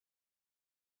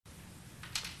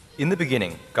In the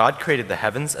beginning, God created the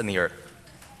heavens and the earth.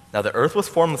 Now the earth was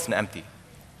formless and empty.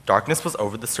 Darkness was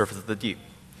over the surface of the deep,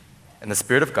 and the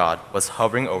Spirit of God was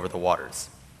hovering over the waters.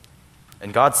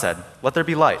 And God said, "Let there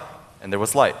be light," and there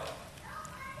was light.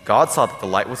 God saw that the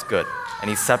light was good, and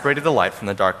he separated the light from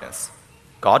the darkness.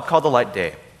 God called the light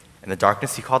day, and the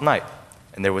darkness he called night.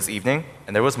 And there was evening,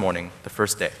 and there was morning, the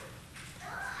first day.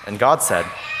 And God said,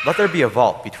 "Let there be a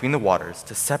vault between the waters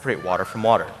to separate water from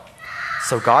water."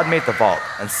 So God made the vault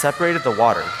and separated the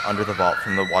water under the vault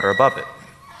from the water above it.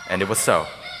 And it was so.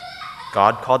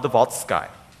 God called the vault sky.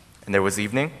 And there was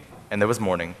evening, and there was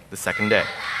morning, the second day.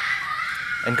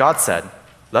 And God said,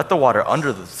 "Let the water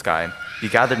under the sky be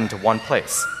gathered into one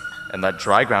place, and let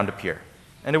dry ground appear."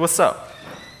 And it was so.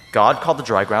 God called the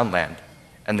dry ground land,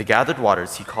 and the gathered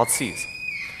waters he called seas.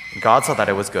 And God saw that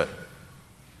it was good.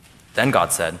 Then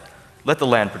God said, "Let the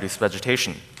land produce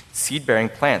vegetation, seed-bearing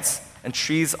plants, and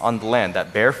trees on the land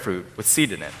that bear fruit with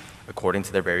seed in it, according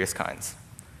to their various kinds."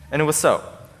 And it was so.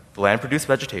 The land produced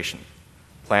vegetation,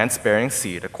 plants bearing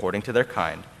seed according to their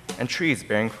kind, and trees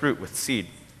bearing fruit with seed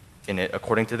in it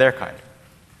according to their kind.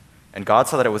 And God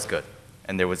saw that it was good.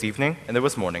 And there was evening, and there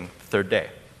was morning, the third day.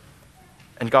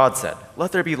 And God said,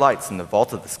 "Let there be lights in the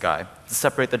vault of the sky to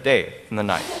separate the day from the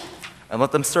night, and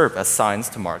let them serve as signs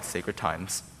to mark sacred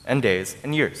times, and days,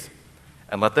 and years.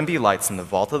 And let them be lights in the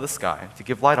vault of the sky to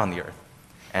give light on the earth."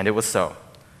 And it was so.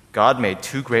 God made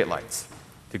two great lights,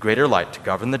 the greater light to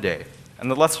govern the day, and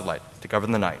the lesser light to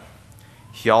govern the night.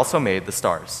 He also made the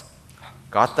stars.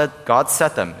 God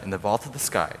set them in the vault of the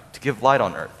sky to give light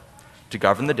on earth, to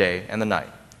govern the day and the night,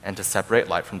 and to separate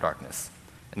light from darkness.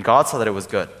 And God saw that it was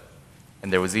good.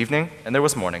 And there was evening, and there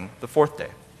was morning, the fourth day.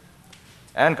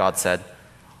 And God said,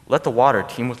 "Let the water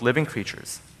teem with living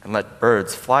creatures, and let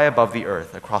birds fly above the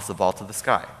earth across the vault of the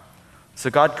sky." So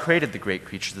God created the great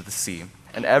creatures of the sea,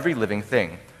 and every living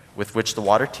thing with which the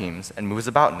water teems and moves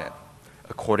about in it,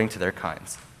 according to their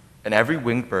kinds, and every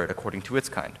winged bird according to its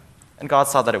kind. And God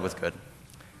saw that it was good.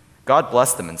 God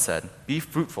blessed them and said, "Be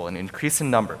fruitful and increase in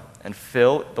number, and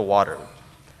fill the water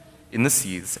in the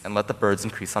seas, and let the birds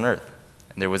increase on earth."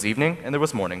 And there was evening, and there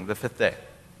was morning, the fifth day.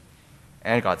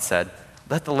 And God said,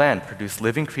 "Let the land produce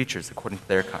living creatures according to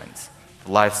their kinds,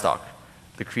 the livestock,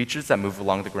 the creatures that move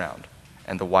along the ground,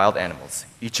 and the wild animals,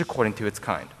 each according to its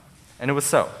kind." And it was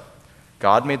so.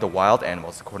 God made the wild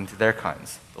animals according to their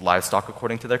kinds, the livestock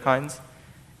according to their kinds,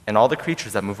 and all the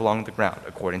creatures that move along the ground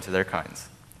according to their kinds.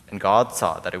 And God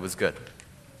saw that it was good.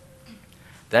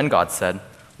 Then God said,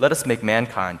 "Let us make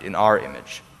mankind in our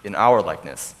image, in our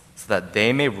likeness, so that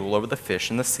they may rule over the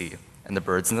fish in the sea and the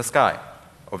birds in the sky,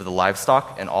 over the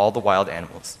livestock and all the wild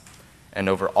animals, and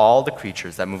over all the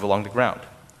creatures that move along the ground."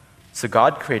 So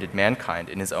God created mankind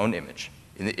in his own image.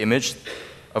 In the image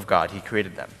of God he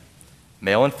created them.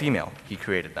 Male and female he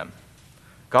created them.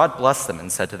 God blessed them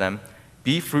and said to them,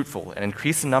 "Be fruitful and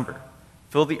increase in number.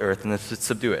 Fill the earth and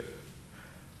subdue it.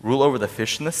 Rule over the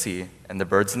fish in the sea and the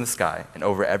birds in the sky, and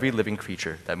over every living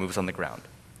creature that moves on the ground."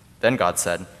 Then God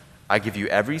said, "I give you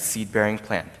every seed-bearing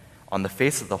plant on the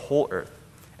face of the whole earth,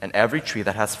 and every tree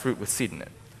that has fruit with seed in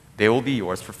it. They will be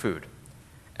yours for food.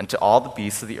 And to all the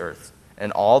beasts of the earth,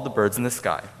 and all the birds in the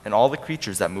sky, and all the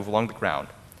creatures that move along the ground,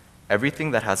 everything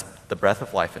that has the breath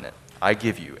of life in it, I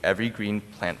give you every green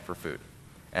plant for food."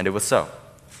 And it was so.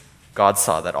 God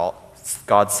saw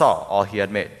all he had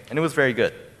made, and it was very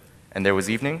good. And there was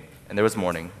evening, and there was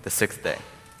morning, the sixth day.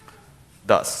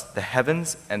 Thus the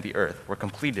heavens and the earth were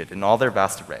completed in all their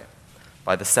vast array.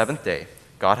 By the seventh day,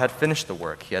 God had finished the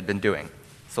work he had been doing.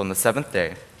 So on the seventh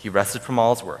day, he rested from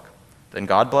all his work. Then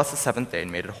God blessed the seventh day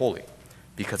and made it holy,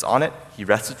 because on it he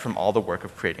rested from all the work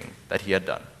of creating that he had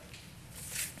done.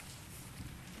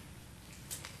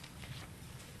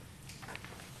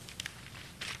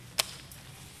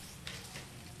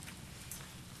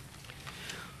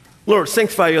 Lord,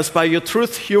 sanctify us by your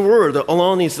truth. Your word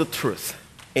alone is the truth.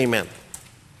 Amen.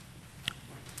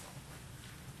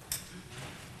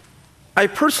 I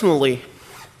personally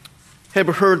have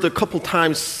heard a couple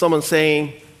times someone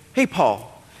saying, "Hey,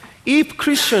 Paul, if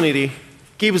Christianity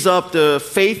gives up the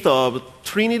faith of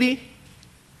Trinity,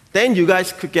 then you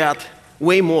guys could get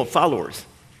way more followers."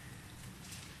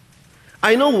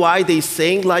 I know why they're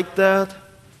saying like that,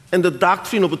 and the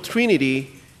doctrine of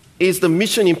Trinity is the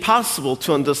mission impossible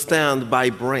to understand by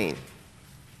brain.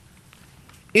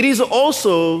 It is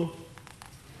also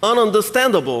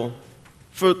ununderstandable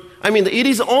it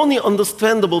is only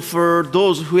understandable for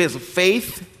those who have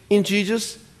faith in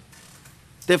Jesus.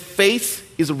 That faith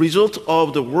is a result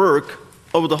of the work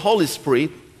of the Holy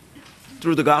Spirit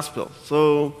through the gospel.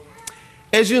 So,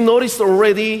 as you noticed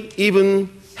already, even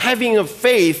having a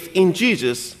faith in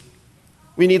Jesus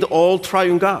We need all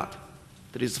triune God.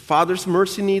 There is the Father's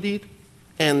mercy needed,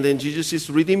 and then Jesus'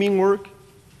 redeeming work,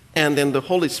 and then the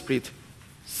Holy Spirit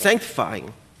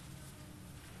sanctifying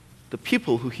the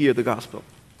people who hear the gospel.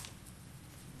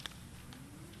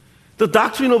 The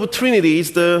doctrine of the Trinity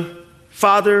is the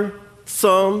Father,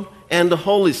 Son, and the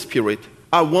Holy Spirit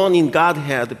are one in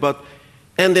Godhead,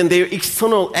 and then their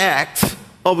external acts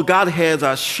of Godhead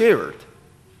are shared.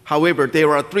 However,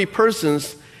 there are three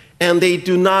persons, and they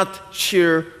do not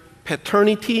share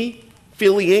paternity,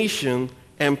 filiation,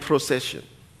 and procession.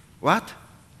 What?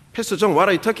 Pastor John, what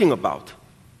are you talking about?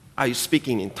 Are you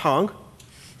speaking in tongue?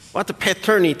 What the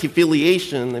paternity,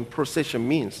 filiation, and procession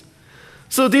means?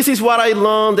 So this is what I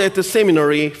learned at the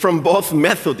seminary from both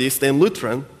Methodist and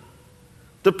Lutheran.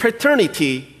 The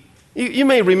paternity, you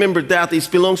may remember that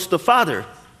it belongs to the Father.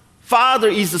 Father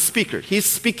is the speaker. He's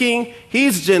speaking,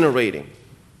 he's generating.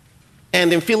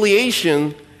 And then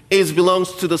filiation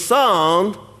belongs to the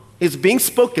Son, is being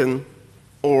spoken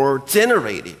or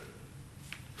generated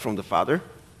from the Father.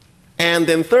 And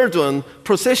then third one,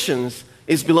 processions,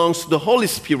 belongs to the Holy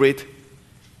Spirit.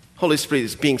 Holy Spirit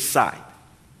is being sighed.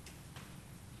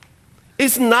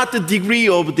 It's not the degree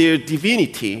of their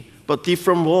divinity, but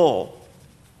different role.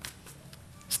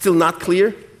 Still not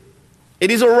clear? It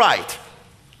is all right.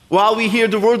 While we hear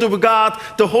the word of God,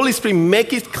 the Holy Spirit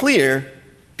make it clear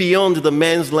beyond the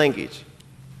man's language.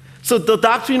 So the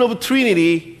doctrine of the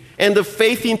Trinity and the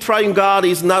faith in triune God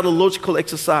is not a logical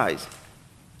exercise.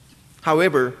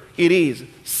 However, it is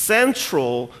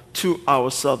central to our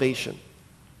salvation.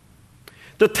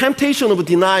 The temptation of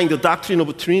denying the doctrine of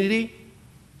the Trinity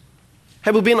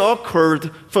have been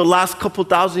occurred for the last couple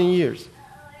thousand years.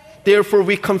 Therefore,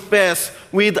 we confess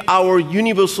with our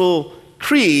universal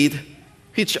creed,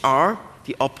 which are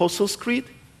the Apostles' Creed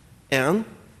and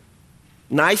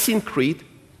Nicene Creed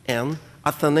and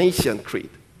Athanasian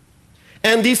Creed.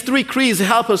 And these three creeds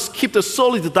help us keep the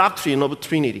solid doctrine of the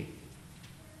Trinity.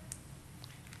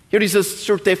 Here is a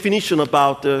short definition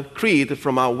about the creed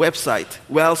from our website,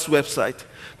 WELS website.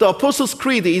 The Apostles'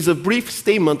 Creed is a brief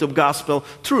statement of gospel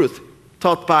truth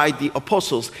taught by the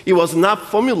apostles. It was not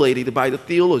formulated by the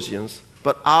theologians,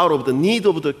 but out of the need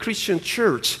of the Christian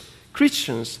church.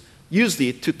 Christians used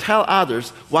it to tell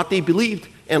others what they believed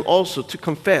and also to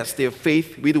confess their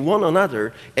faith with one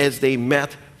another as they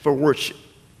met for worship.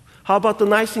 How about the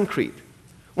Nicene Creed? It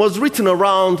was written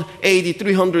around AD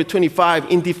 325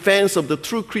 in defense of the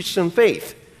true Christian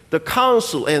faith. The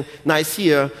Council and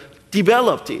Nicaea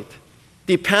developed it,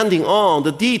 depending on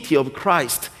the deity of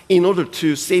Christ in order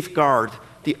to safeguard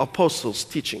the apostles'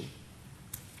 teaching.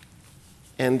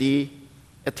 And the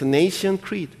Athanasian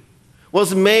Creed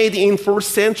was made in 4th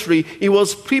century. It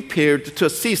was prepared to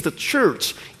assist the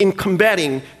church in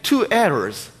combating two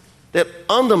errors that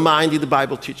undermined the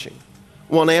Bible teaching.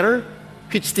 One error,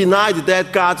 which denied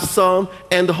that God's Son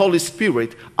and the Holy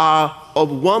Spirit are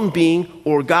of one being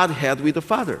or Godhead with the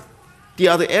Father. The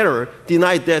other error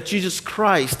denied that Jesus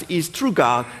Christ is true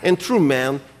God and true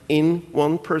man in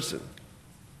one person.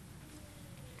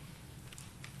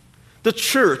 The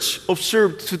church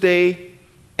observed today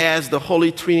as the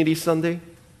Holy Trinity Sunday.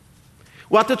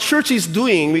 What the church is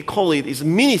doing, we call it, is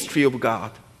ministry of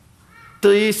God.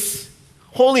 This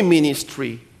holy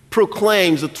ministry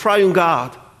proclaims the triune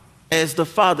God as the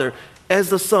Father, as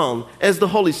the Son, as the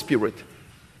Holy Spirit.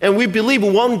 And we believe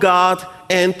one God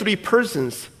and three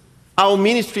persons. Our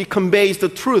ministry conveys the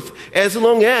truth as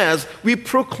long as we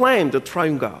proclaim the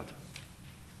triune God.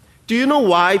 Do you know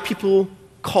why people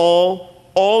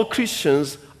call all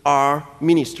Christians are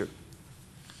minister?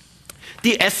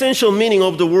 The essential meaning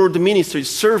of the word minister is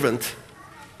servant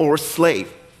or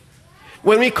slave.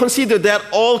 When we consider that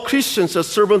all Christians are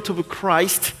servants of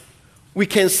Christ, we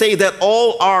can say that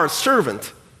all are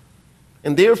servants,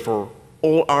 and therefore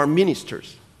all are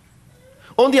ministers.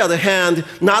 On the other hand,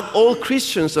 not all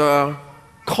Christians are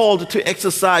called to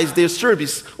exercise their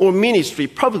service or ministry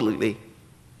publicly.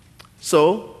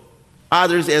 So,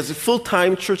 others as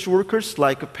full-time church workers,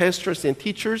 like pastors and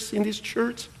teachers in this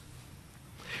church.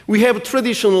 We have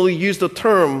traditionally used the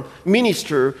term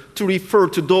minister to refer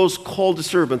to those called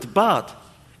servants, but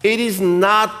it is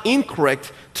not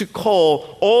incorrect to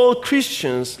call all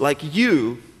Christians like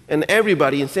you and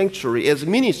everybody in sanctuary as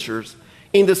ministers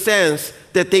in the sense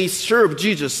that they serve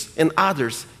Jesus and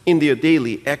others in their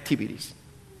daily activities.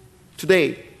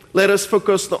 Today, let us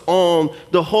focus on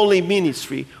the holy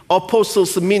ministry,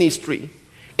 apostles' ministry,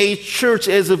 a church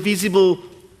as a visible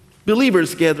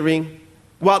believers gathering.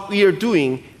 What we are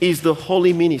doing is the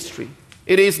holy ministry.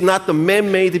 It is not the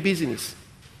man-made business.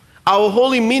 Our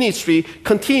holy ministry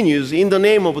continues in the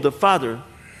name of the Father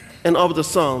and of the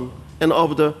Son and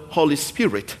of the Holy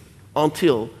Spirit.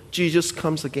 until Jesus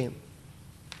comes again.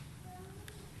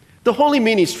 The Holy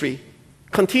Ministry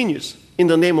continues in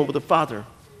the name of the Father,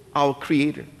 our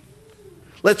Creator.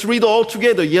 Let's read all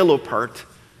together, yellow part.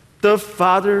 The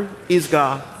Father is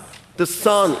God. The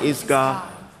Son is God.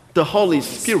 The Holy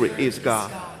Spirit is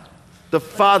God. The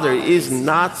Father is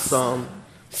not Son.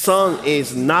 Son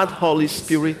is not Holy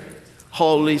Spirit.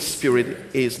 Holy Spirit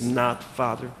is not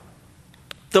Father.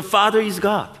 The Father is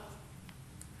God.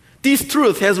 This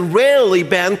truth has rarely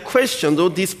been questioned or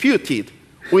disputed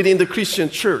within the Christian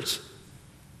church.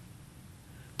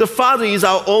 The Father is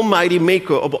our almighty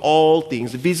maker of all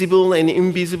things, visible and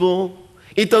invisible.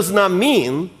 It does not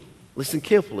mean, listen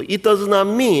carefully, it does not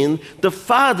mean the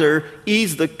Father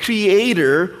is the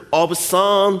creator of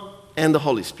Son and the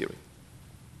Holy Spirit.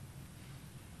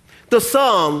 The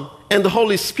Son and the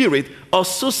Holy Spirit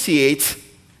associate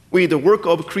with the work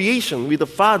of creation, with the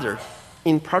Father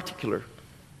in particular.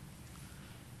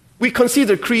 We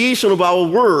consider creation of our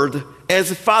world as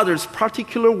the Father's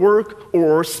particular work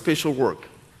or special work.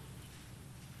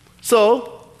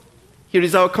 So, here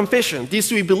is our confession.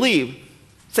 This we believe.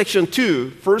 Section 2,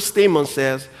 first statement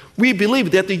says, we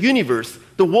believe that the universe,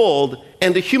 the world,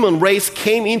 and the human race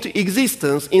came into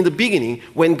existence in the beginning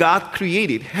when God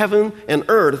created heaven and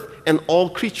earth and all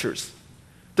creatures.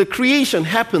 The creation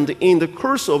happened in the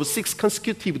course of 6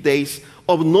 consecutive days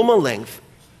of normal length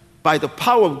by the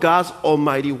power of God's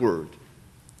almighty word.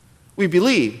 We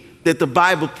believe that the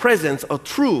Bible presents a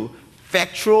true,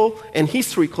 factual, and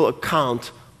historical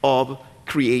account of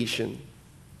creation.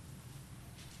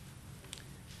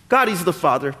 God is the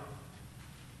Father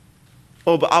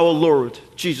of our Lord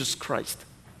Jesus Christ.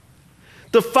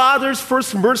 The Father's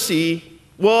first mercy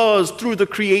was through the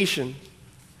creation.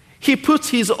 He put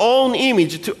his own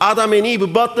image to Adam and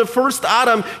Eve, but the first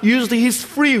Adam used his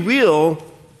free will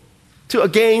to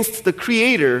against the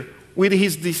Creator with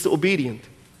his disobedience.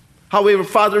 However,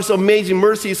 Father's amazing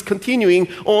mercy is continuing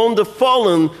on the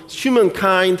fallen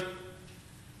humankind.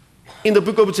 In the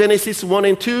book of Genesis 1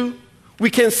 and 2, we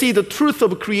can see the truth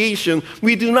of creation.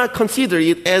 We do not consider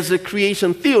it as a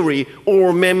creation theory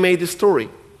or man-made story.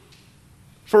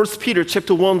 1 Peter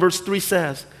chapter 1 verse 3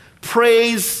 says,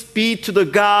 "Praise be to the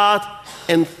God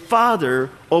and Father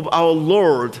of our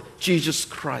Lord Jesus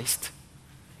Christ.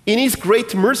 In his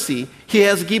great mercy, he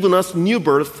has given us new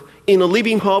birth in a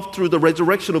living hope through the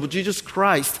resurrection of Jesus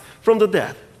Christ from the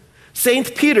dead."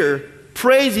 Saint Peter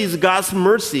praises God's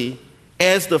mercy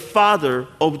as the Father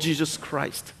of Jesus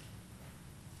Christ.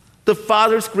 The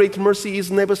Father's great mercy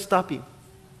is never stopping.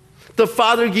 The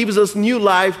Father gives us new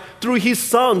life through his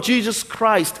Son, Jesus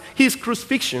Christ, his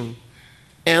crucifixion.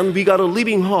 And we got a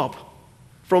living hope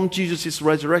from Jesus'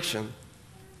 resurrection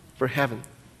for heaven.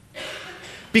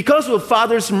 Because of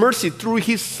Father's mercy through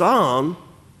his Son,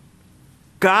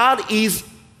 God is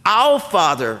our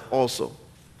Father also,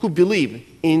 who believe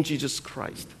in Jesus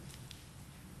Christ.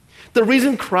 The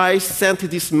reason Christ sent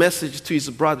this message to his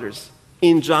brothers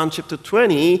in John chapter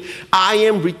 20, "I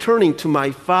am returning to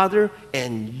my Father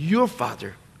and your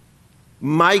Father,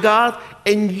 my God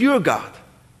and your God."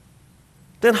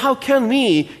 Then how can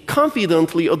we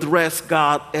confidently address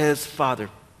God as Father?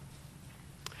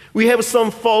 We have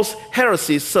some false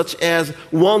heresies such as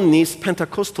oneness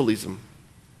Pentecostalism.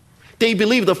 They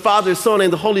believe the Father, Son,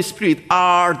 and the Holy Spirit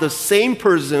are the same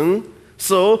person.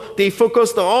 So they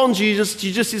focus on Jesus.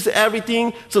 Jesus is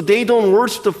everything. So they don't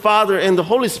worship the Father and the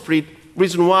Holy Spirit.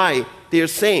 Reason why they are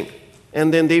same.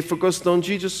 And then they focused on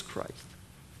Jesus Christ.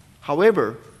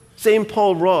 However, St.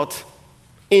 Paul wrote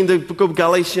in the book of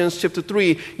Galatians chapter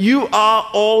 3, "You are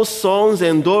all sons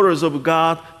and daughters of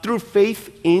God through faith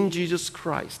in Jesus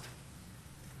Christ."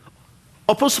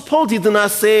 Apostle Paul did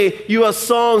not say, "You are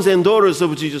sons and daughters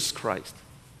of Jesus Christ."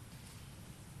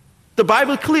 The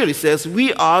Bible clearly says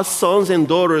we are sons and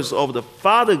daughters of the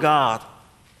Father God,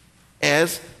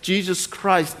 as Jesus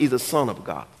Christ is the Son of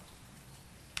God.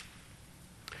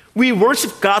 We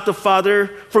worship God the Father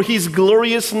for his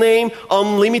glorious name,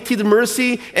 unlimited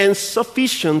mercy, and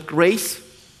sufficient grace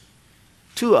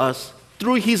to us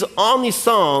through his only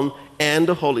Son and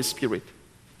the Holy Spirit.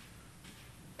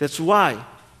 That's why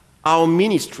our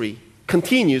ministry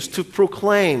continues to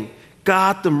proclaim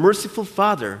God the merciful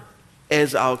Father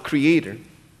as our Creator.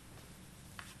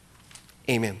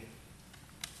 Amen.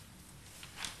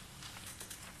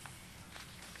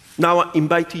 Now I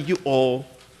invite you all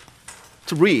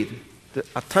to read the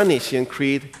Athanasian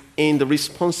Creed in the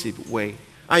responsive way.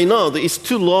 I know that it's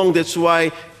too long, that's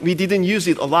why we didn't use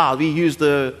it a lot. We used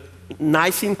the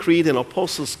Nicene Creed and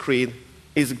Apostles' Creed.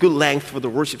 It's a good length for the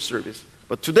worship service.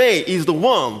 But today is the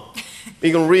one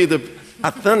we're going to read the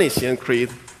Athanasian Creed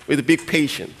with a big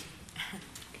patience.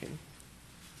 Okay.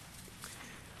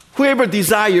 Whoever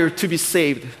desires to be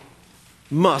saved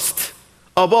must,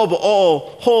 above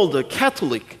all, hold the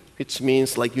Catholic, which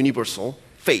means like universal,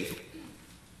 faith.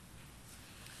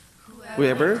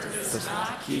 Whoever does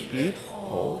not keep it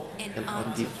whole and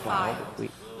undefiled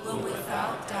will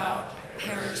without doubt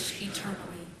perish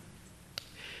eternally.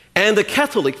 And the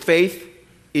Catholic faith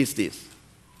is this: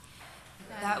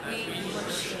 that we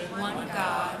worship one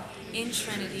God in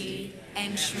Trinity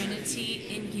and Trinity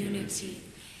in unity,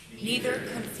 neither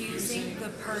confusing the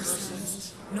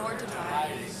persons nor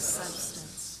dividing the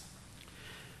substance.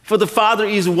 For the Father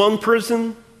is one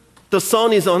person, the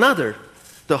Son is another,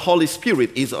 the Holy Spirit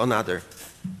is another.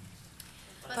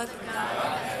 But the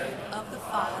Godhead of the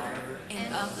Father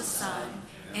and of the Son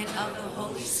and of the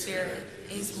Holy Spirit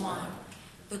is one,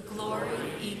 the glory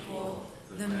equal,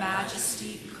 the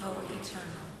majesty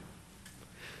co-eternal.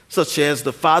 Such as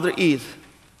the Father is,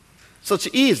 such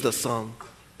is the Son,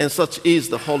 and such is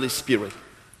the Holy Spirit.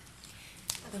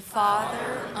 The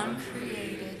Father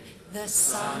uncreated, the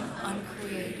Son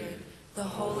uncreated, the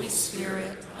Holy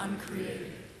Spirit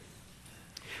uncreated.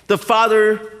 The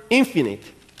Father infinite,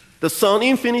 the Son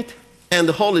infinite, and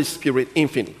the Holy Spirit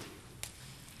infinite.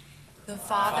 The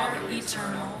Father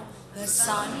eternal, the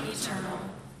Son eternal,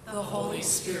 the Holy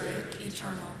Spirit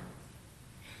eternal.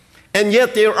 And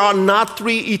yet there are not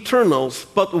three eternals,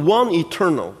 but one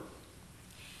eternal.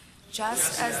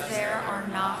 Just as there are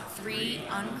not three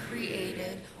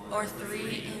uncreated or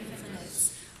three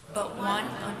infinites, but one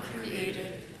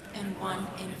uncreated and one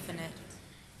infinite.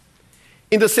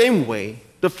 In the same way,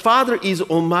 the Father is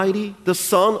almighty, the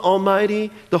Son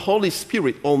almighty, the Holy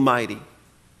Spirit almighty.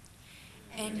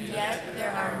 And yet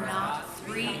there are not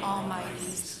three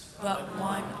almighties, but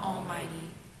one almighty.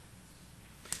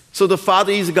 So the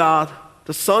Father is God,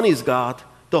 the Son is God,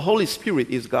 the Holy Spirit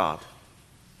is God.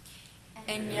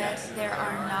 And yet there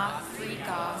are not three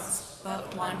gods,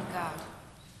 but one God.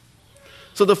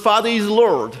 So the Father is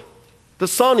Lord, the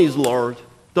Son is Lord,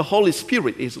 the Holy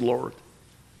Spirit is Lord.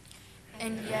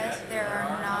 And yet there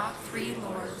are not three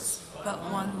lords, but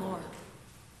one Lord.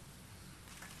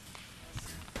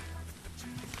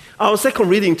 Our second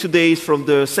reading today is from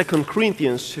the 2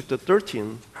 Corinthians chapter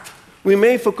 13. We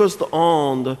may focus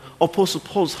on the Apostle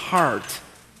Paul's heart,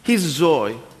 his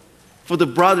joy for the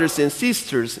brothers and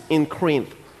sisters in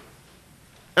Corinth.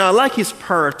 And I like his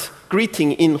part,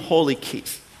 greeting in holy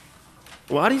kiss.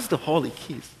 What is the holy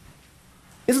kiss?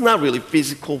 It's not really a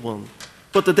physical one,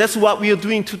 but that's what we are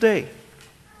doing today.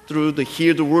 Through the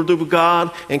hear the word of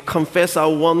God and confess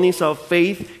our oneness, our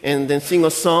faith, and then sing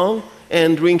a song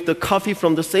and drink the coffee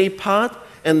from the same pot,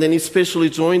 and then especially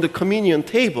join the communion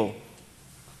table.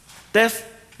 That's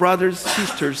brothers,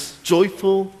 sisters,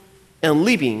 joyful and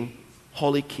living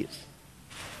holy kiss.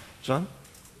 John?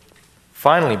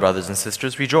 Finally, brothers and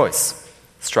sisters, rejoice.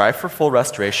 Strive for full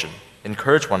restoration.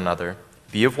 Encourage one another.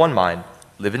 Be of one mind.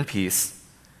 Live in peace.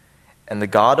 And the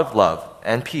God of love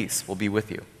and peace will be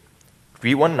with you.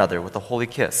 Greet one another with a holy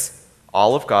kiss.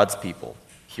 All of God's people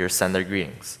here send their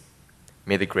greetings.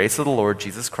 May the grace of the Lord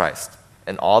Jesus Christ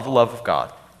and all the love of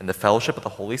God and the fellowship of the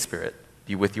Holy Spirit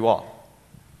be with you all.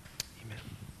 Amen.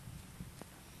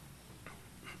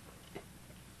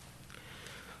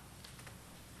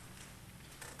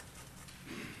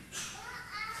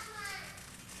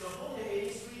 The Holy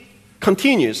Ministry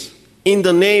continues in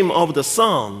the name of the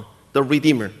Son, the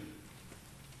Redeemer.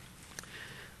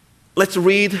 Let's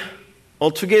read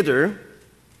all together.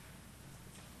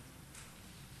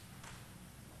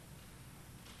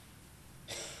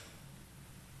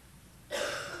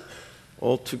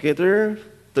 All together,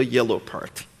 the yellow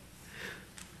part.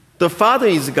 The Father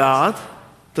is God,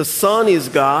 the Son is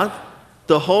God,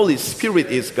 the Holy Spirit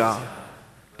is God.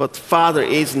 But Father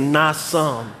is not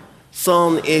Son,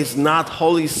 Son is not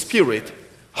Holy Spirit,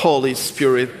 Holy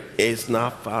Spirit is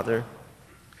not Father.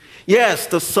 Yes,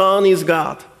 the Son is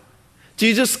God.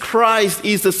 Jesus Christ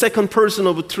is the second person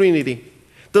of the Trinity.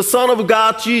 The Son of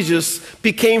God, Jesus,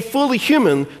 became fully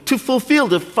human to fulfill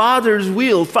the Father's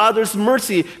will, Father's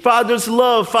mercy, Father's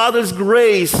love, Father's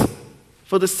grace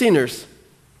for the sinners.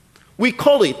 We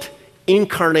call it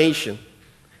incarnation.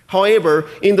 However,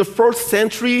 in the first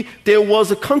century, there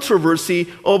was a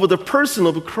controversy over the person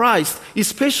of Christ,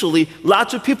 especially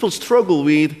lots of people struggle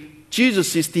with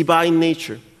Jesus' divine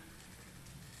nature,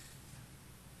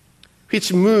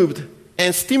 which moved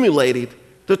and stimulated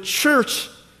the church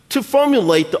to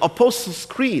formulate the Apostles'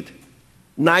 Creed,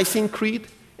 Nicene Creed,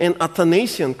 and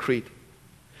Athanasian Creed.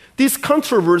 This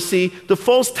controversy, the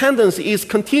false tendency, is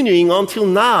continuing until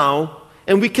now,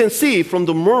 and we can see from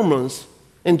the Mormons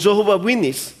and Jehovah's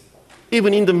Witnesses,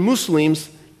 even in the Muslims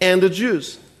and the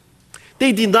Jews.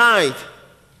 They denied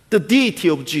the deity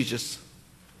of Jesus.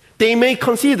 They may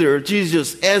consider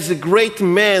Jesus as a great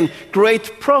man,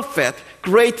 great prophet,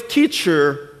 great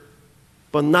teacher,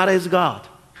 but not as God.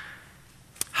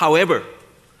 However,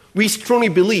 we strongly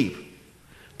believe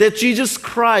that Jesus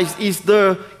Christ is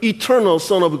the eternal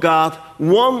Son of God,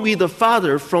 one with the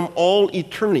Father from all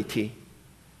eternity.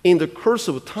 In the course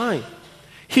of time,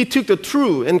 he took the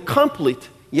true and complete,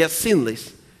 yet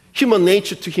sinless, human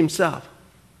nature to himself.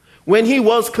 When he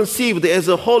was conceived as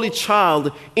a holy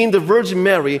child in the Virgin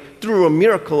Mary through a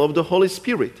miracle of the Holy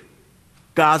Spirit,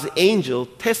 God's angel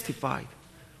testified,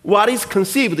 what is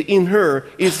conceived in her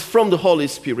is from the Holy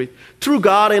Spirit. True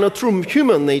God and a true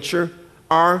human nature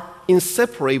are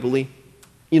inseparably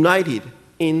united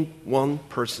in one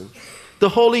person. The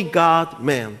Holy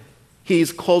God-man. He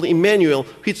is called Emmanuel,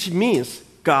 which means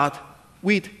God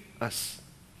with us.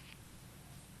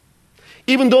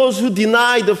 Even those who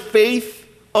deny the faith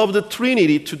of the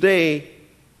Trinity today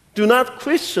do not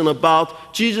question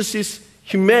about Jesus'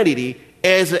 humanity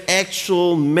as an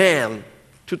actual man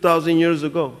 2,000 years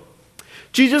ago.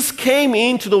 Jesus came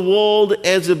into the world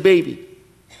as a baby.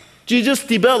 Jesus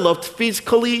developed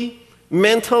physically,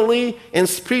 mentally, and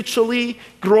spiritually,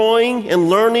 growing and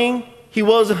learning. He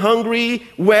was hungry,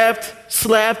 wept,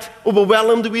 slept,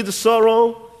 overwhelmed with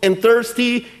sorrow, and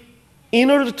thirsty. In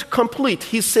order to complete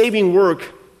his saving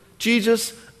work,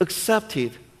 Jesus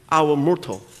accepted our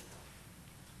mortal.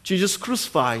 Jesus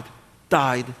crucified,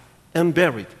 died, and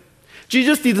buried.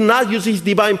 Jesus did not use his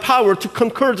divine power to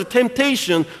conquer the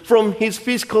temptation from his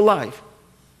physical life.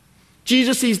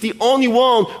 Jesus is the only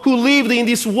one who lived in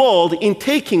this world in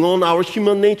taking on our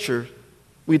human nature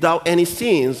without any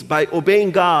sins by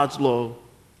obeying God's law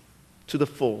to the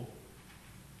full.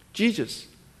 Jesus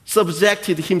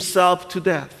subjected himself to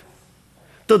death.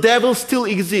 The devil still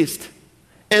exists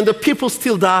and the people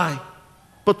still die.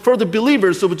 But for the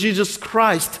believers of Jesus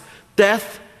Christ,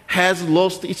 death has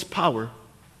lost its power.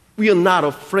 We are not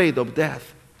afraid of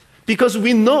death because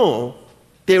we know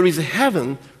there is a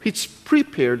heaven which is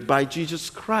prepared by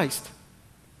Jesus Christ.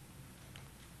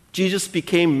 Jesus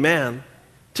became man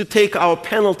to take our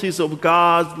penalties of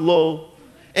God's law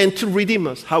and to redeem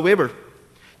us. However,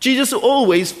 Jesus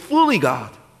always fully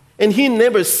God, and he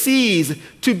never ceased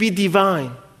to be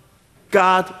divine.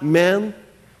 God, man,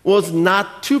 was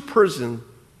not two persons,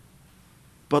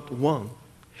 but one.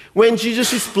 When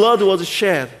Jesus' blood was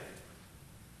shed,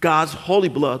 God's holy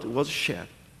blood was shed.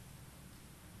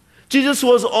 Jesus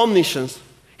was omniscient.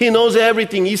 He knows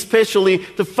everything, especially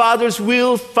the Father's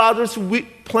will, Father's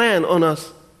plan on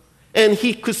us. And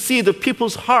he could see the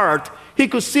people's heart. He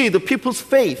could see the people's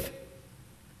faith.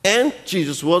 And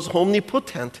Jesus was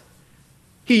omnipotent.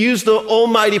 He used the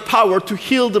almighty power to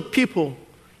heal the people.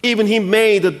 Even he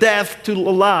made the deaf to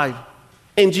alive.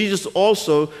 And Jesus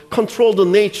also controlled the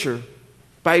nature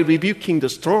by rebuking the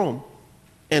storm.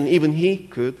 And even he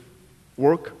could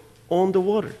work on the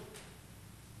water.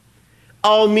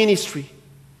 Our ministry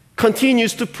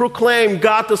continues to proclaim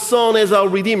God the Son as our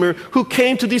Redeemer who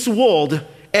came to this world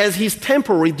as his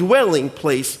temporary dwelling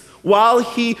place while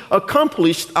he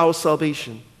accomplished our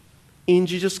salvation in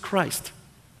Jesus Christ.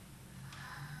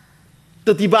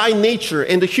 The divine nature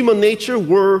and the human nature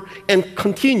were and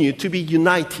continue to be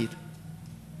united.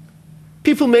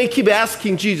 People may keep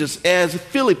asking Jesus, as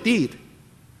Philip did,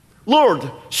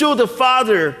 Lord, show the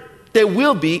Father, that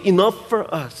will be enough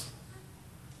for us.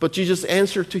 But Jesus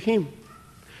answered to him,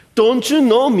 don't you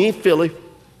know me, Philip,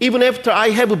 even after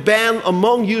I have been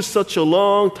among you such a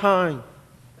long time?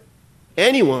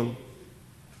 Anyone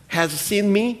has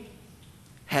seen me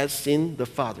has seen the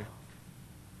Father.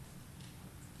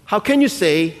 How can you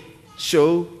say,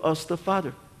 show us the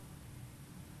Father?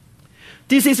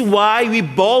 This is why we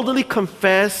boldly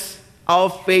confess our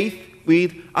faith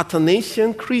with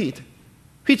Athanasian Creed,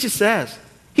 which says,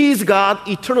 he is God,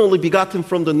 eternally begotten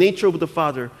from the nature of the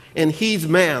Father, and he is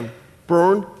man,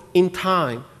 born in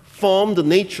time, from the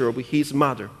nature of his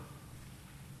mother.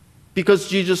 Because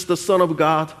Jesus, the Son of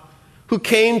God, who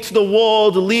came to the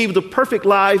world, lived a perfect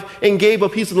life, and gave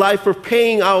up his life for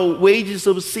paying our wages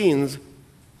of sins,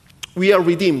 we are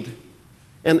redeemed.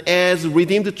 And as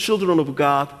redeemed children of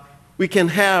God, we can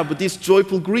have these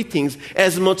joyful greetings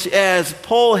as much as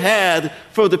Paul had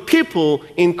for the people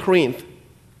in Corinth.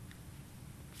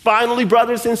 Finally,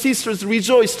 brothers and sisters,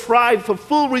 rejoice, strive for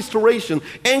full restoration,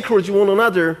 encourage one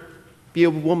another, be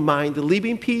of one mind, live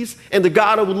in peace, and the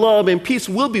God of love and peace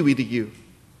will be with you.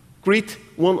 Greet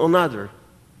one another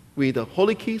with a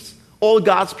holy kiss. All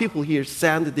God's people here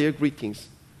send their greetings.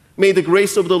 May the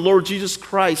grace of the Lord Jesus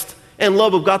Christ and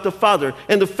love of God the Father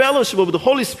and the fellowship of the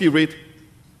Holy Spirit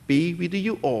be with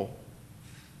you all.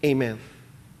 Amen.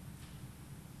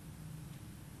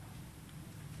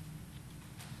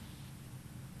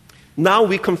 Now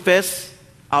we confess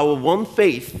our one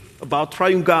faith about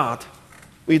triune God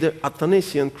with the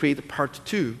Athanasian Creed Part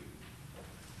 2.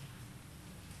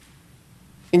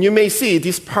 And you may see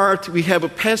this part, we have a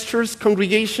pastor's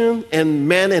congregation and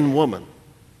man and woman.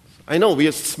 I know we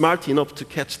are smart enough to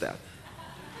catch that.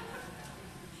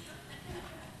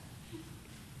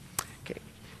 Okay.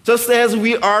 Just as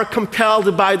we are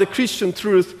compelled by the Christian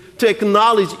truth to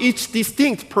acknowledge each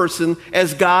distinct person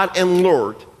as God and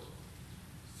Lord,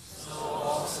 so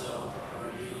also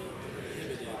are you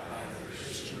prohibited by the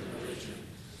Christian religion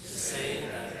to say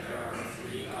that there are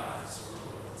three gods or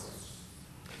lords.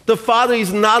 the Father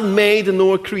is not made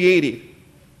nor created,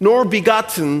 nor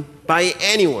begotten by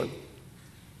anyone.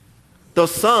 The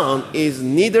Son is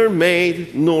neither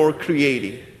made nor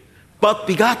created, but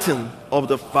begotten of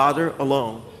the Father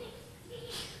alone.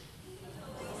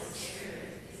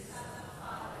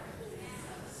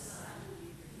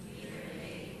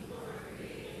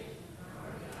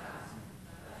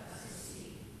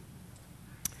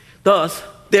 Thus,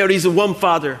 there is one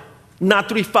Father, not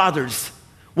three fathers.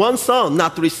 One Son,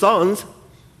 not three sons.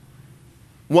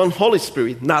 One Holy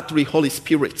Spirit, not three Holy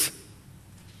Spirits.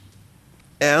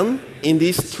 And in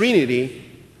this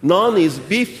Trinity, none is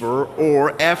before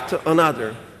or after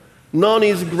another. None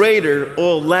is greater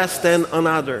or less than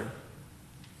another.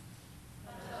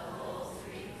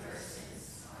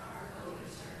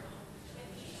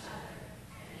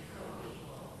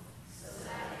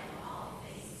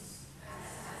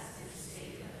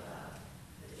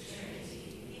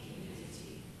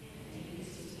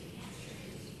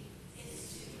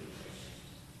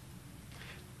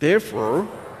 Therefore,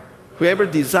 whoever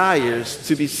desires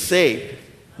to be saved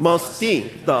must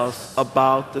think thus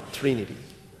about the Trinity.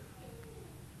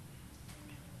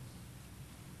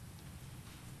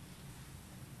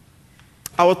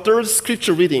 Our third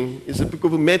scripture reading is the book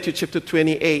of Matthew chapter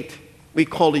 28. We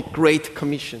call it Great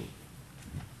Commission.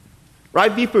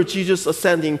 Right before Jesus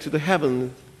ascending to the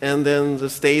heaven and then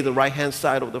the stay at the right-hand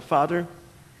side of the Father,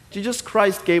 Jesus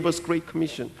Christ gave us Great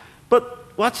Commission.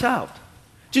 But watch out.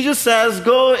 Jesus says,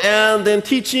 go and then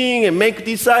teaching and make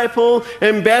disciples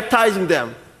and baptizing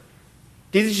them.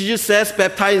 Did Jesus say,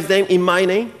 baptize them in my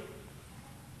name?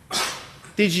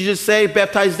 Did Jesus say,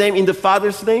 baptize them in the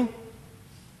Father's name?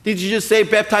 Did Jesus say,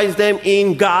 baptize them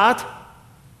in God?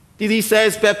 Did he say,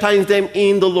 baptize them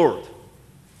in the Lord?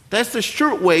 That's the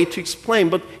short way to explain,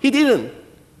 but he didn't.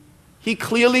 He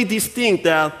clearly distinct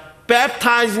that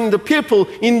baptizing the people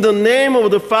in the name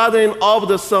of the Father and of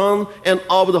the Son and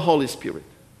of the Holy Spirit.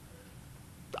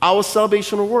 Our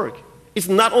salvational work is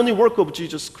not only work of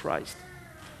Jesus Christ.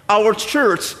 Our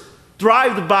church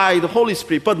driven by the Holy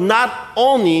Spirit, but not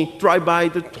only driven by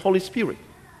the Holy Spirit.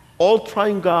 All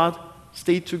triune God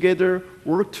stay together,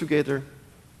 work together.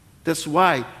 That's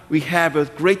why we have a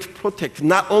great protection,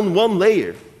 not on one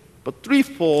layer, but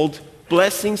threefold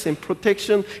blessings and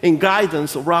protection and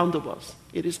guidance around of us.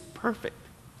 It is perfect.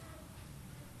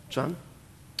 John?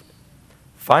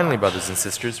 Finally, brothers and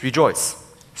sisters, rejoice.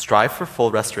 Strive for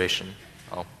full restoration.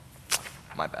 Oh,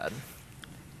 my bad.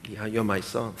 Yeah, you're my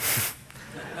son.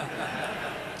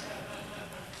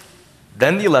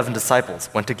 Then the 11 disciples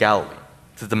went to Galilee,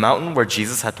 to the mountain where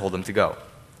Jesus had told them to go.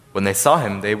 When they saw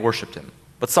him, they worshipped him,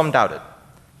 but some doubted.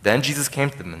 Then Jesus came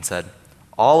to them and said,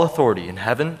 all authority in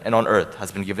heaven and on earth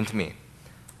has been given to me.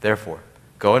 Therefore,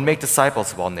 go and make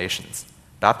disciples of all nations,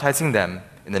 baptizing them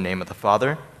in the name of the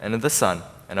Father and of the Son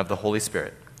and of the Holy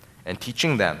Spirit, and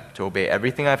teaching them to obey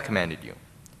everything I have commanded you.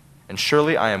 And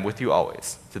surely I am with you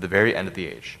always, to the very end of the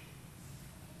age.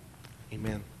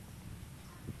 Amen.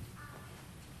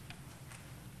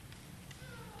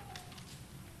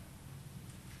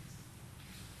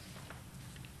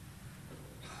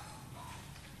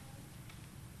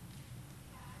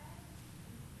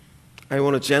 I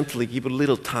want to gently give a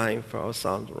little time for our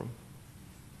sound room.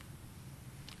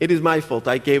 It is my fault.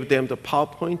 I gave them the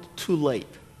PowerPoint too late.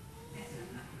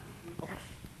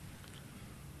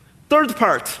 Third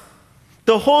part,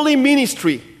 the holy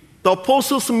ministry, the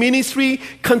apostles' ministry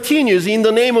continues in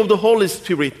the name of the Holy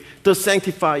Spirit, the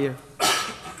sanctifier.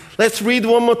 Let's read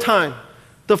one more time.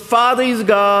 The Father is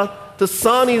God, the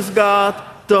Son is God,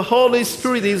 the Holy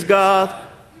Spirit is God,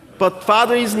 but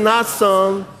Father is not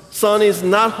Son, Son is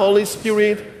not Holy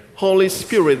Spirit, Holy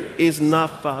Spirit is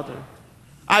not Father.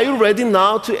 Are you ready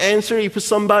now to answer if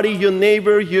somebody, your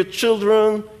neighbor, your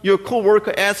children, your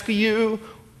co-worker ask you,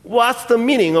 what's the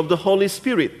meaning of the Holy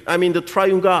Spirit? I mean, the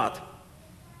triune God.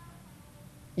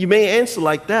 You may answer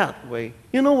like that way.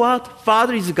 You know what?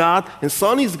 Father is God, and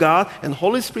Son is God, and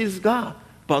Holy Spirit is God.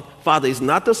 But Father is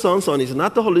not the Son, Son is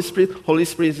not the Holy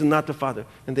Spirit is not the Father.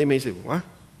 And they may say, what?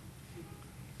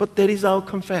 But that is our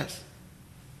confess.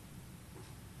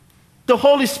 the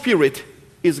Holy Spirit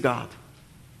is God.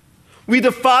 With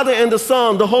the Father and the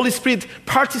Son, the Holy Spirit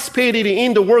participated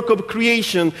in the work of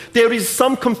creation. There is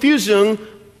some confusion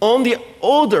on the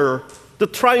order, the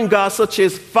triune God, such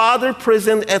as Father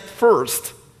present at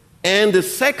first, and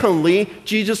secondly,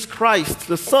 Jesus Christ,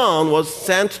 the Son, was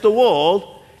sent to the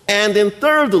world, and then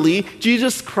thirdly,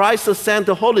 Jesus Christ sent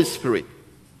the Holy Spirit.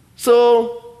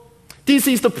 So this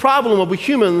is the problem of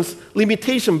humans'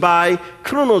 limitation by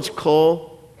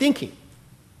chronological thinking.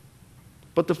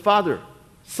 But the Father,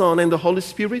 Son, and the Holy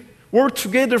Spirit were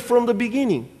together from the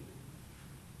beginning.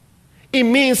 It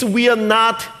means we are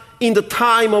not in the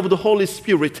time of the Holy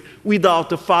Spirit without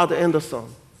the Father and the Son.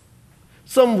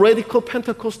 Some radical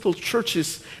Pentecostal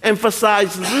churches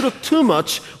emphasize a little too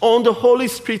much on the Holy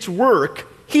Spirit's work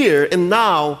here and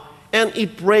now, and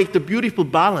it breaks the beautiful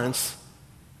balance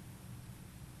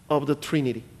of the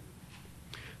Trinity.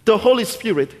 The Holy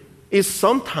Spirit is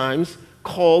sometimes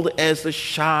called as a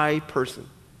shy person.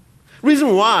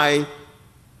 Reason why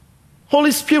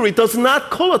Holy Spirit does not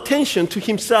call attention to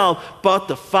himself, but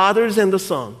the Father and the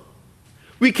Son.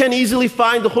 We can easily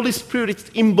find the Holy Spirit's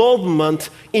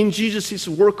involvement in Jesus'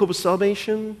 work of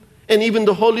salvation. And even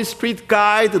the Holy Spirit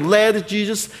led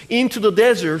Jesus into the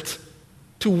desert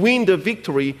to win the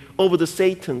victory over the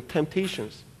Satan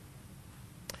temptations.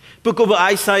 Book of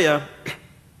Isaiah,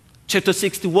 chapter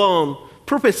 61,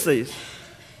 prophesies,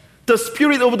 "The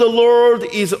Spirit of the Lord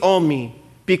is on me,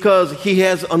 because he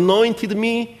has anointed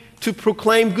me to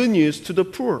proclaim good news to the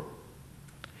poor."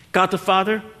 God the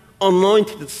Father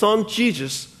anointed the Son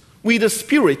Jesus with the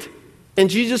Spirit, and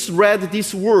Jesus read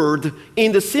this word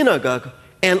in the synagogue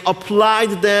and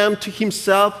applied them to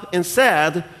himself and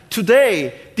said,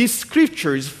 "Today this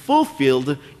scripture is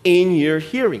fulfilled in your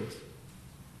hearing."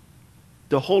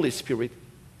 The Holy Spirit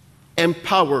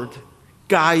empowered,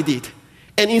 guided,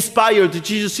 and inspired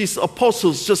Jesus'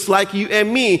 apostles just like you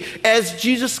and me, as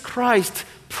Jesus Christ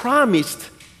promised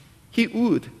he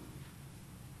would.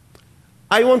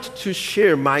 I want to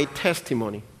share my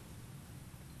testimony.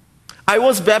 I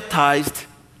was baptized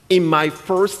in my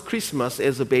first Christmas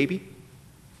as a baby.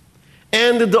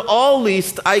 And the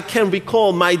earliest I can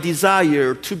recall my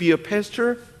desire to be a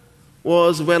pastor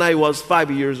was when I was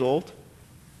 5 years old.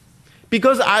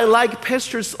 Because I like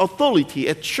pastor's authority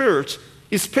at church,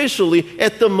 especially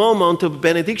at the moment of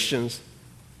benedictions.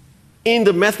 In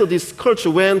the Methodist culture,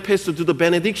 when pastor do the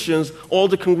benedictions, all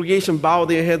the congregation bow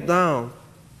their head down.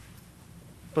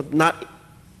 But not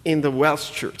in the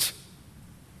Welsh church.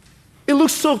 It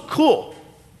looks so cool.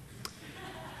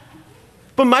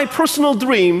 But my personal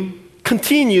dream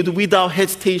continued without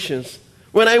hesitations.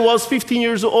 When I was 15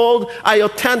 years old, I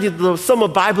attended the summer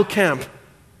Bible camp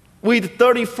with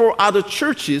 34 other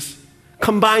churches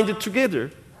combined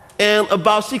together, and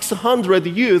about 600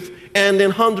 youth and then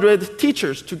 100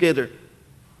 teachers together.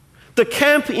 The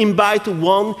camp invited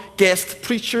one guest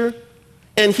preacher,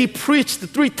 and he preached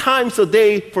 3 times a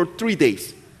day for 3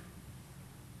 days.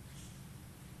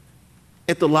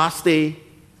 At the last day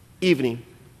evening,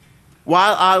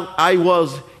 while I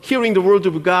was hearing the word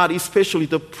of God, especially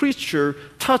the preacher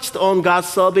touched on God's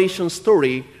salvation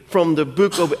story from the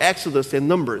book of Exodus and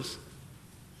Numbers.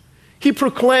 He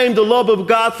proclaimed the love of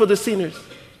God for the sinners.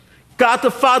 God the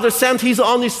Father sent his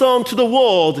only Son to the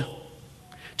world.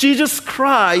 Jesus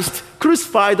Christ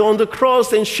crucified on the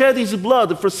cross and shed his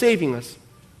blood for saving us.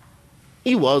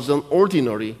 It was an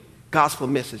ordinary gospel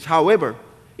message. However,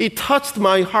 it touched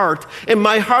my heart, and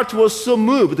my heart was so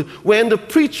moved when the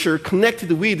preacher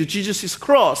connected with Jesus'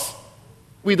 cross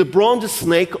with a bronze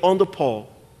snake on the pole.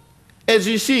 As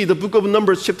you see, the book of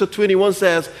Numbers chapter 21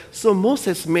 says, "So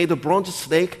Moses made a bronze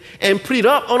snake and put it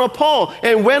up on a pole,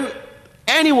 and when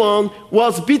anyone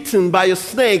was bitten by a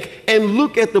snake and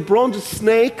looked at the bronze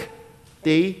snake,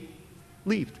 they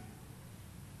lived."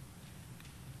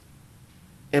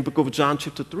 And book of John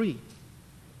chapter 3.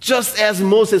 "Just as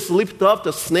Moses lifted up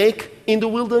the snake in the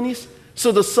wilderness,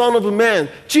 so the Son of Man,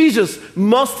 Jesus,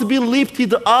 must be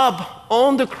lifted up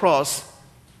on the cross,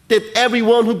 that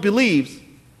everyone who believes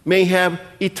may have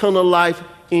eternal life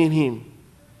in him."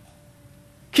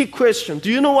 Key question.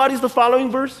 Do you know what is the following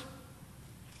verse?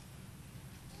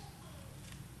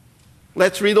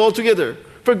 Let's read all together.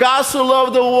 "For God so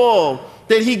loved the world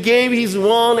that he gave his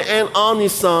one and only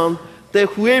Son, that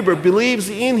whoever believes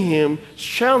in him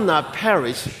shall not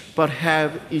perish, but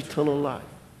have eternal life."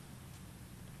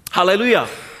 Hallelujah.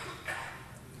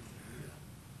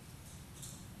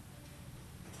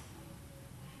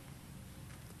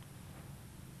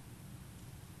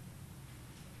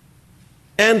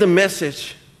 And the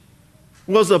message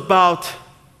was about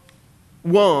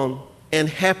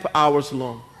 1.5 hours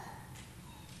long.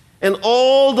 And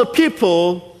all the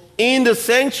people in the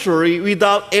sanctuary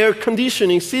without air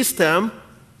conditioning system,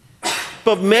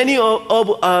 but many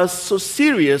of us so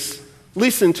serious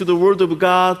listen to the word of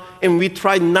God, and we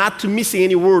try not to miss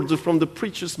any words from the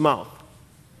preacher's mouth.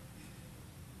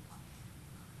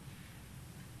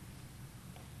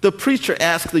 The preacher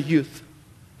asked the youth,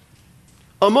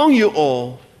 among you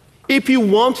all, if you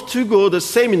want to go to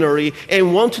seminary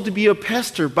and want to be a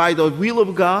pastor by the will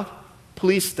of God,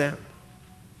 please stand.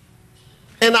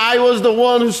 And I was the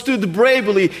one who stood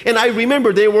bravely, and I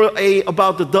remember there were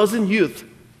about a dozen youth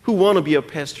who want to be a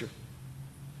pastor.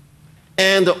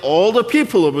 And all the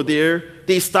people over there,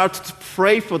 they started to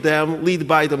pray for them, led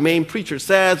by the main preacher,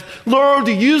 says, Lord,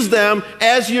 use them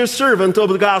as your servant of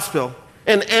the gospel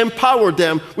and empower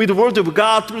them with the word of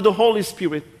God through the Holy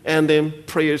Spirit. And then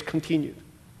prayers continued.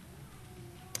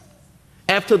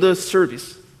 After the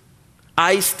service,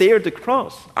 I stared at the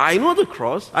cross. I know the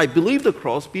cross. I believed the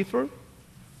cross before.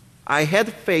 I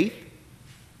had faith.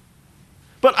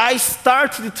 But I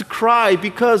started to cry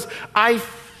because I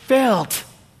felt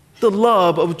the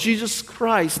love of Jesus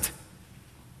Christ.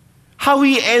 How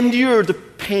he endured the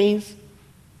pains,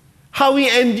 how he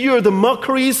endured the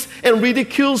mockeries and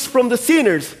ridicules from the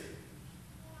sinners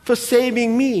for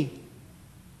saving me,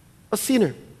 a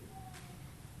sinner.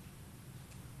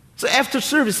 So after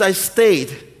service, I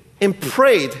stayed and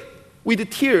prayed with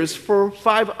tears for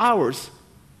 5 hours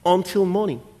until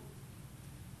morning.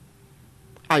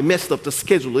 I messed up the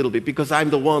schedule a little bit because I'm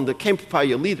the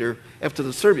campfire leader after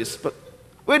the service. But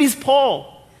where is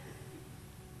Paul?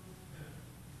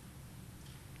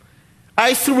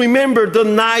 I still remember the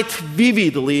night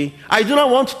vividly. I do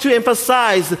not want to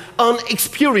emphasize an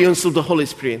experience of the Holy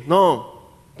Spirit. No,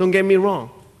 don't get me wrong.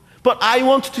 But I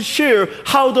want to share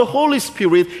how the Holy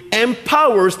Spirit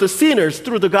empowers the sinners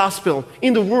through the gospel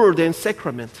in the word and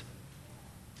sacrament.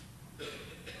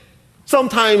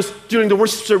 Sometimes during the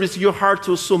worship service, your heart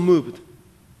was so moved.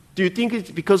 Do you think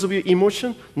it's because of your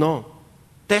emotion? No.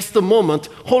 That's the moment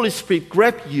Holy Spirit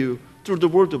grabbed you through the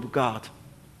word of God.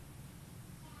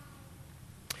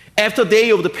 After the day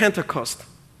of the Pentecost,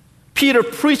 Peter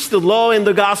preached the law and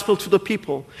the gospel to the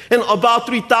people, and about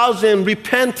 3,000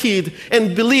 repented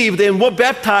and believed and were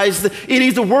baptized. It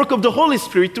is the work of the Holy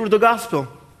Spirit through the gospel.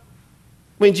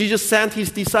 When Jesus sent his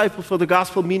disciples for the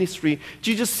gospel ministry,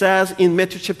 Jesus says in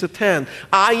Matthew chapter 10,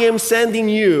 I am sending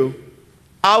you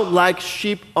out like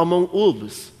sheep among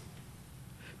wolves.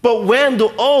 But when the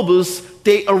wolves,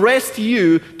 they arrest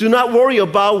you, do not worry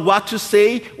about what to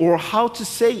say or how to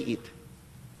say it.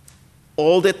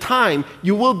 All the time,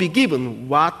 you will be given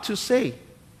what to say.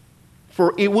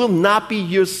 For it will not be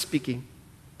you speaking,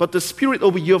 but the Spirit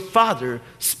of your Father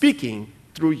speaking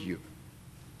through you.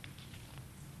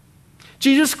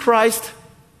 Jesus Christ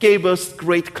gave us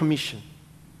great commission.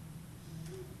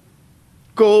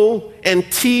 Go and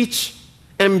teach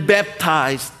and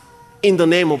baptize in the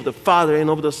name of the Father and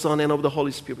of the Son and of the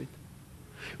Holy Spirit.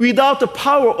 Without the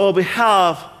power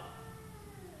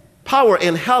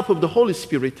and help of the Holy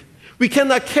Spirit, we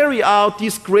cannot carry out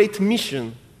this great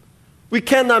mission. We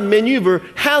cannot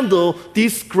handle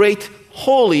this great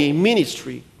holy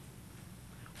ministry.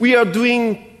 We are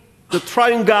doing the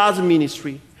Triune God's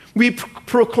ministry. We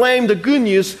proclaim the good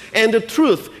news and the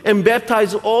truth and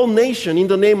baptize all nations in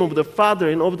the name of the Father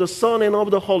and of the Son and of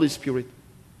the Holy Spirit.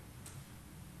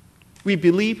 We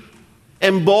believe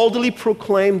and boldly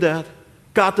proclaim that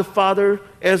God the Father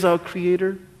as our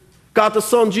Creator, God the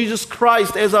Son, Jesus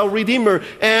Christ, as our Redeemer,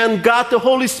 and God the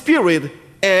Holy Spirit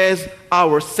as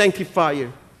our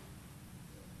Sanctifier.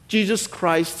 Jesus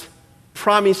Christ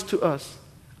promised to us,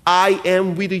 I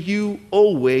am with you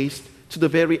always to the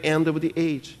very end of the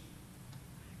age.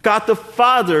 God the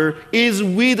Father is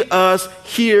with us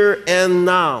here and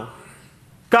now.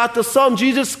 God the Son,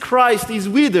 Jesus Christ, is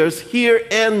with us here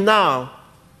and now.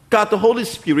 God the Holy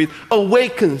Spirit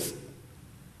awakens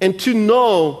and to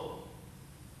know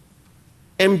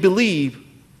and believe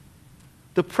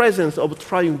the presence of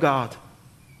Triune God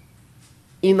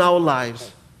in our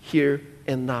lives here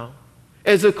and now.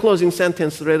 As a closing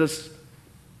sentence, let us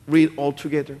read all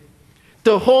together.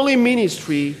 The holy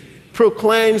ministry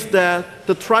proclaims that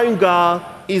the Triune God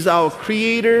is our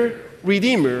Creator,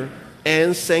 Redeemer,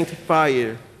 and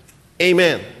Sanctifier.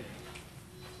 Amen.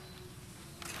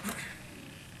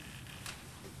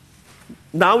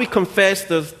 Now we confess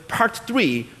the part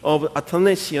 3 of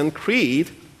Athanasian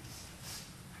Creed.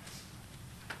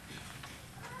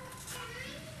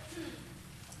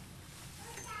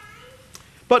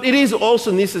 But it is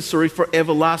also necessary for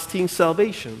everlasting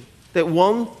salvation that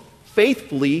one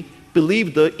faithfully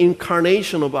believe the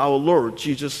incarnation of our Lord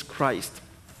Jesus Christ.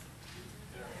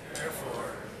 Therefore,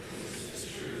 this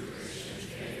is true Christian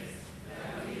faith,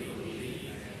 that we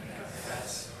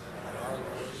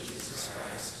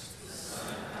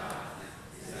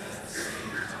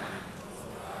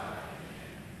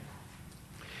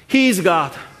He is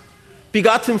God,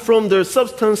 begotten from the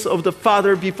substance of the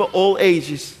Father before all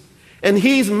ages. And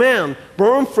he is man,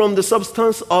 born from the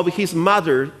substance of his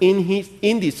mother in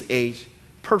this age,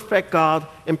 perfect God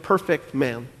and perfect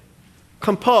man,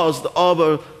 composed of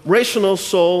a rational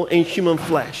soul and human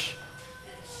flesh.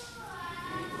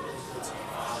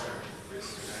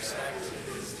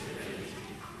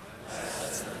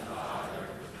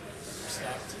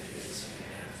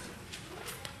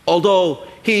 Although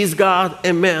he is God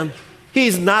and man, he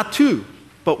is not two,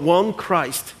 but one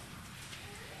Christ.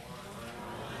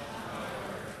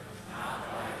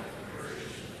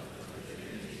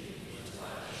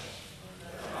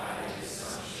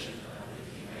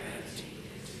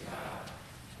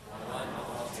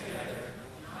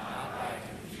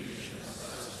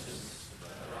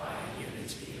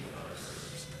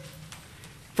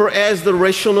 For as the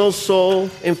rational soul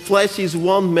and flesh is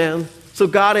one man, so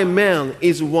God and man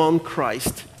is one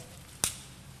Christ.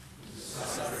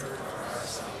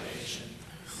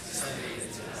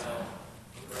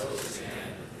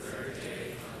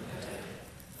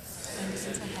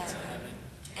 Ascended to heaven,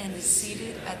 and is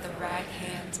seated at the right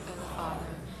hand of the Father,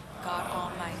 God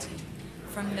Almighty.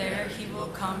 From there he will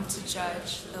come to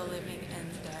judge the living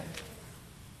and the dead.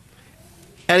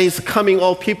 At his coming,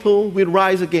 all people will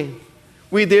rise again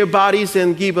with their bodies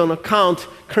and give an account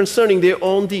concerning their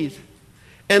own deeds.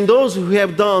 And those who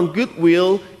have done good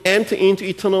will enter into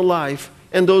eternal life,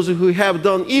 and those who have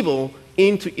done evil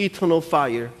into eternal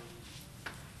fire.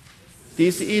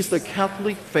 This is the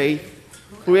Catholic faith.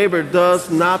 Whoever does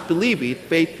not believe it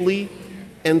faithfully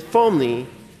and firmly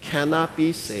cannot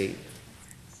be saved.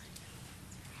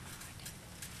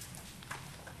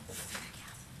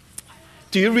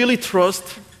 Do you really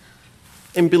trust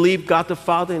and believe God the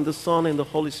Father and the Son and the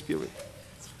Holy Spirit?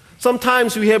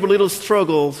 Sometimes we have little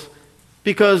struggles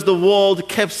because the world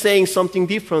kept saying something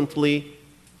differently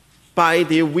by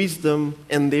their wisdom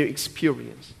and their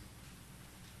experience.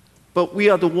 But we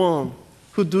are the one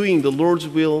who doing the Lord's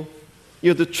will.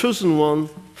 You're the chosen one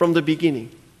from the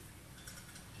beginning.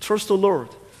 Trust the Lord,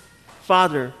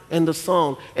 Father and the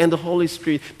Son and the Holy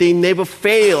Spirit. They never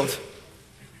failed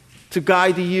to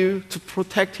guide you, to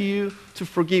protect you, to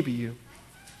forgive you.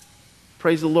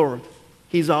 Praise the Lord.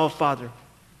 He's our Father.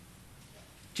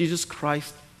 Jesus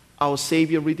Christ, our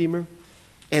Savior, Redeemer,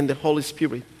 and the Holy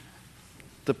Spirit,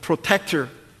 the protector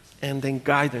and then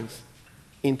guidance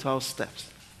into our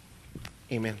steps.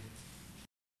 Amen.